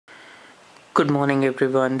Good morning,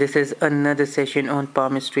 everyone. This is another session on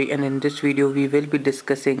palmistry, and in this video, we will be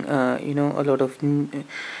discussing, a lot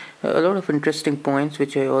of interesting points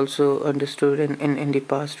which I also understood in the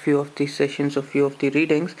past few of the sessions or few of the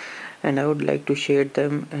readings, and I would like to share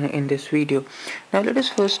them in this video. Now, let us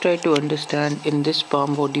first try to understand in this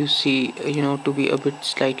palm what you see, to be a bit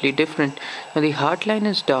slightly different. Now, the heart line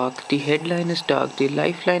is dark, the headline is dark, the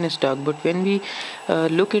lifeline is dark, but when we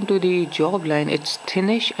look into the job line, it's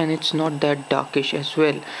thinnish and it's not that darkish as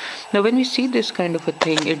well. Now, when we see this kind of a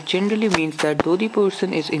thing, it generally means that though the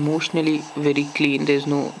person is emotionally very clean, there's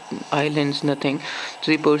no islands, nothing,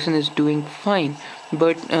 so the person is doing fine.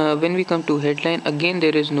 But when we come to headline, again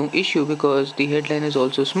there is no issue because the headline is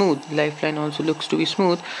also smooth, lifeline also looks to be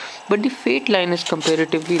smooth, but the fate line is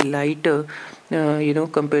comparatively lighter,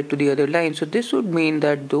 compared to the other line. So this would mean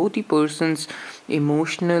that though the person's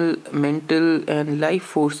emotional, mental, and life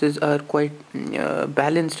forces are quite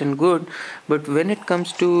balanced and good, but when it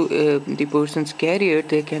comes to the person's career,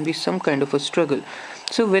 there can be some kind of a struggle.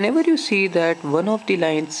 So whenever you see that one of the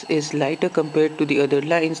lines is lighter compared to the other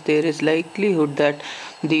lines, there is likelihood that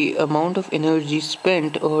the amount of energy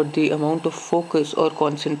spent or the amount of focus or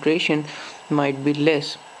concentration might be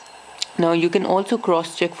less. Now you can also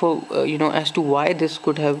cross check for as to why this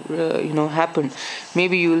could have happened.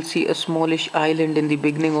 Maybe you will see a smallish island in the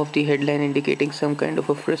beginning of the headline indicating some kind of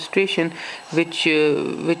a frustration which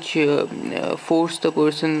forced the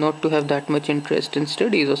person not to have that much interest in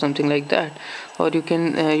studies or something like that. Or you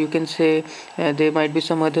can say there might be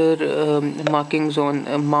some other markings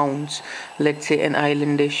on mounts, let's say an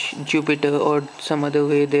islandish Jupiter or some other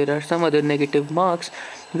way. There are some other negative marks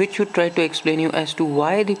which should try to explain you as to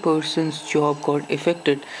why the person's job got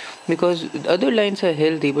affected, because the other lines are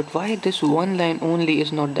healthy, but why this one line only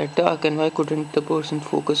is not that dark, and why couldn't the person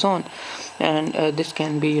focus on. And this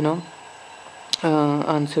can be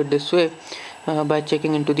answered this way by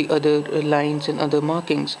checking into the other lines and other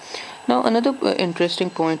markings. Now, another interesting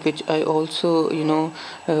point which I also,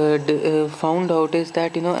 found out is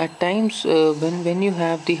that at times when you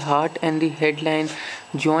have the heart and the headline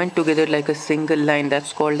joined together like a single line,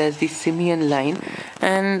 that's called as the simian line,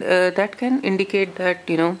 and that can indicate that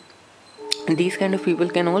these kind of people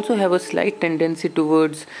can also have a slight tendency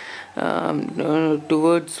towards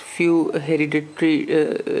few hereditary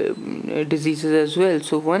diseases as well.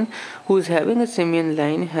 So one who is having a simian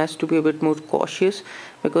line has to be a bit more cautious,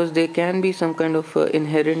 because there can be some kind of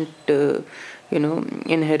inherent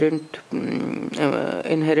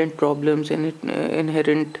problems in it,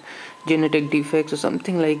 inherent genetic defects or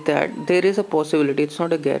something like that. There is a possibility, it's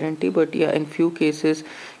not a guarantee, but yeah, in few cases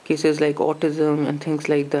like autism and things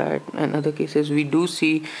like that, and other cases, we do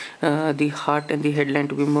see the heart and the headline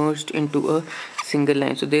to be merged into a single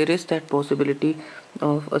line. So there is that possibility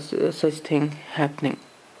of such thing happening.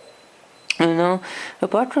 Now,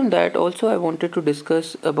 apart from that, also I wanted to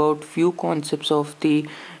discuss about few concepts of the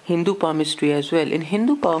Hindu palmistry as well. In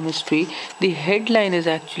Hindu palmistry, the headline is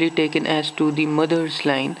actually taken as to the mother's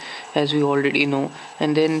line, as we already know,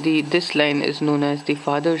 and then the this line is known as the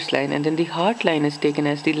father's line, and then the heart line is taken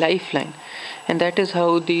as the lifeline, and that is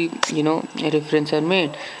how the reference are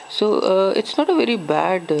made. So it's not a very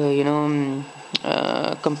bad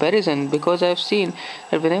comparison, because I've seen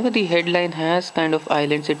that whenever the headline has kind of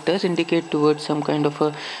islands, it does indicate towards some kind of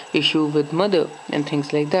a issue with mother and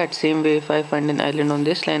things like that. Same way, if I find an island on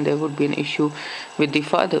this line, there would be an issue with the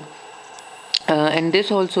father. And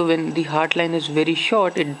this also, when the heart line is very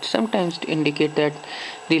short, it sometimes indicate that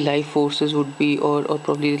the life forces would be, or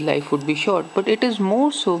probably the life would be short, but it is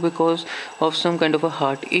more so because of some kind of a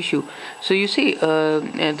heart issue. So you see,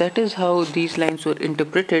 that is how these lines were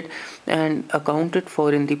interpreted and accounted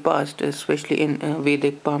for in the past, especially in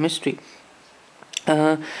Vedic palmistry.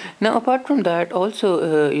 uh, Now, apart from that, also,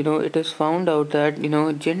 it is found out that,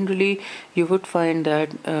 generally you would find that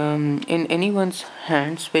in anyone's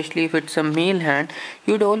hand, especially if it's a male hand,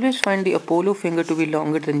 you would always find the Apollo finger to be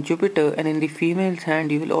longer than Jupiter, and in the female's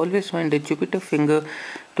hand, you will always find the Jupiter finger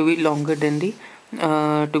to be longer than the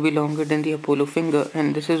Apollo finger.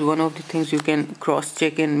 And this is one of the things you can cross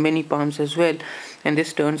check in many palms as well, and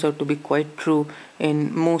this turns out to be quite true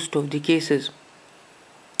in most of the cases.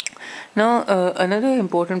 Now, another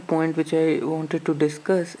important point which I wanted to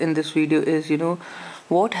discuss in this video is,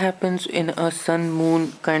 what happens in a sun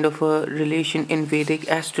moon kind of a relation in Vedic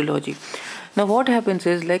astrology. Now, what happens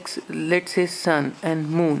is, like, let's say sun and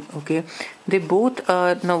moon, okay, they both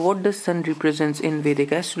are. Now, what does sun represents in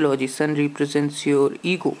Vedic astrology? Sun represents your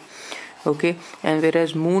ego, okay, and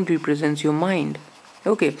whereas moon represents your mind.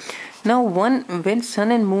 Okay, now when sun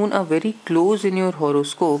and moon are very close in your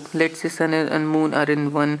horoscope, let's say sun and moon are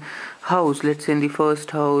in one house, let's say in the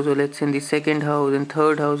first house, or let's say in the second house and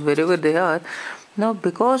third house, wherever they are. Now,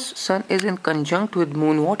 because sun is in conjunct with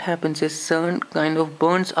moon, what happens is sun kind of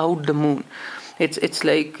burns out the moon. It's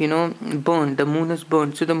like, burned. The moon is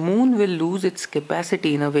burned, so the moon will lose its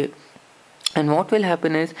capacity in a way. And what will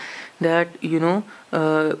happen is that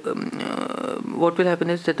what will happen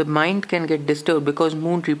is that the mind can get disturbed, because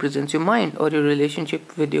moon represents your mind or your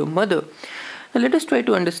relationship with your mother. Now let us try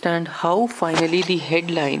to understand how finally the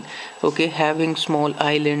headline, okay, having small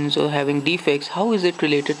islands or having defects, how is it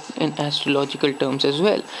related in astrological terms as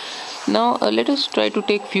well. Now let us try to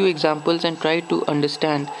take few examples and try to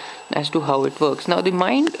understand as to how it works. Now the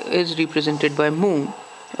mind is represented by moon,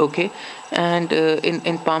 okay, and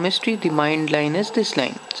in palmistry the mind line is this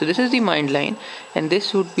line. So this is the mind line, and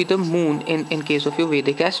this would be the moon in case of your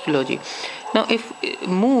Vedic astrology. Now if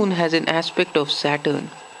moon has an aspect of Saturn,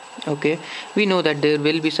 okay, we know that there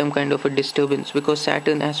will be some kind of a disturbance, because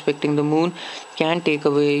Saturn aspecting the moon can take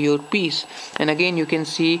away your peace. And again you can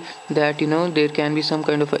see that there can be some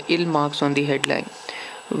kind of a ill marks on the headline.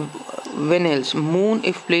 When else? Moon,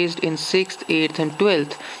 if placed in 6th, 8th, and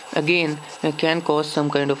 12th, again can cause some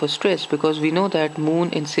kind of a stress, because we know that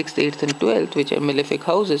moon in 6th, 8th, and 12th, which are malefic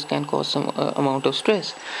houses, can cause some amount of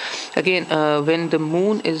stress. Again, when the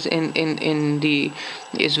moon is in the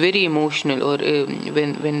is very emotional, or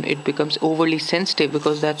when it becomes overly sensitive,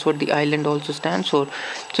 because that's what the island also stands for.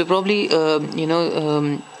 So probably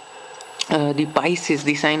the Pisces,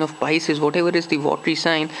 the sign of Pisces, whatever is the watery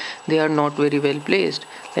sign, they are not very well placed.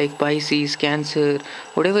 Like Pisces, Cancer,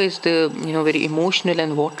 whatever is the very emotional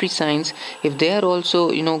and watery signs, if they are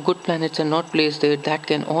also good planets are not placed there, that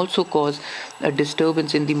can also cause a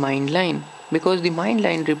disturbance in the mind line, because the mind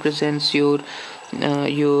line represents your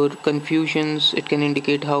confusions. It can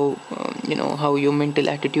indicate how how your mental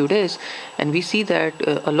attitude is, and we see that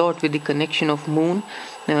a lot with the connection of moon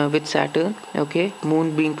with Saturn, okay,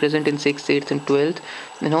 moon being present in 6th, 8th, and 12th,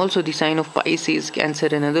 and also the sign of Pisces, Cancer,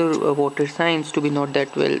 and other water signs to be not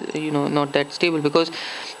that well, not that stable, because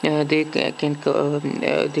they can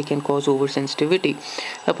cause oversensitivity.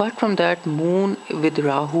 Apart from that, moon with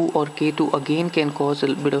Rahu or Ketu again can cause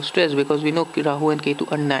a bit of stress, because we know Rahu and Ketu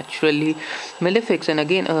are naturally malefics, and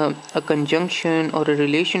again a conjunction or a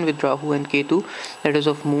relation with Rahu and Ketu, that is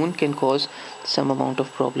of moon, can cause some amount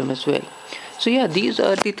of problem as well. So yeah, these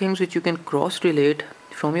are the things which you can cross relate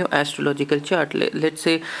from your astrological chart. Let's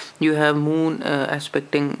say you have moon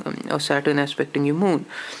aspecting or Saturn aspecting your moon,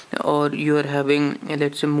 or you are having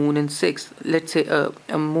let's say moon in 6th. Let's say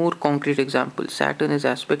a more concrete example, Saturn is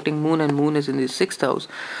aspecting moon and moon is in the 6th house.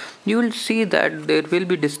 You will see that there will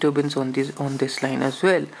be disturbance on this line as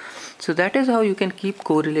well. So that is how you can keep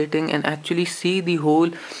correlating and actually see the whole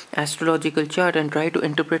astrological chart and try to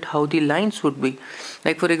interpret how the lines would be.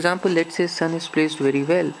 Like for example, let's say sun is placed very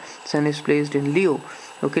well. Sun is placed in Leo.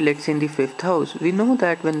 Okay, let's say in the 5th house. We know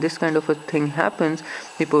that when this kind of a thing happens,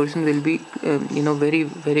 the person will be very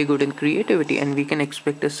very good in creativity, and we can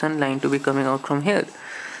expect a sun line to be coming out from here.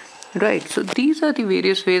 Right, so these are the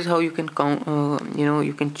various ways how you can count,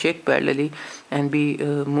 you can check parallelly and be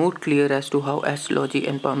more clear as to how astrology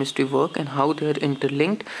and palmistry work and how they are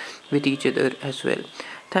interlinked with each other as well.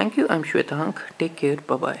 Thank you, I'm Shwetank. Take care,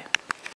 bye bye.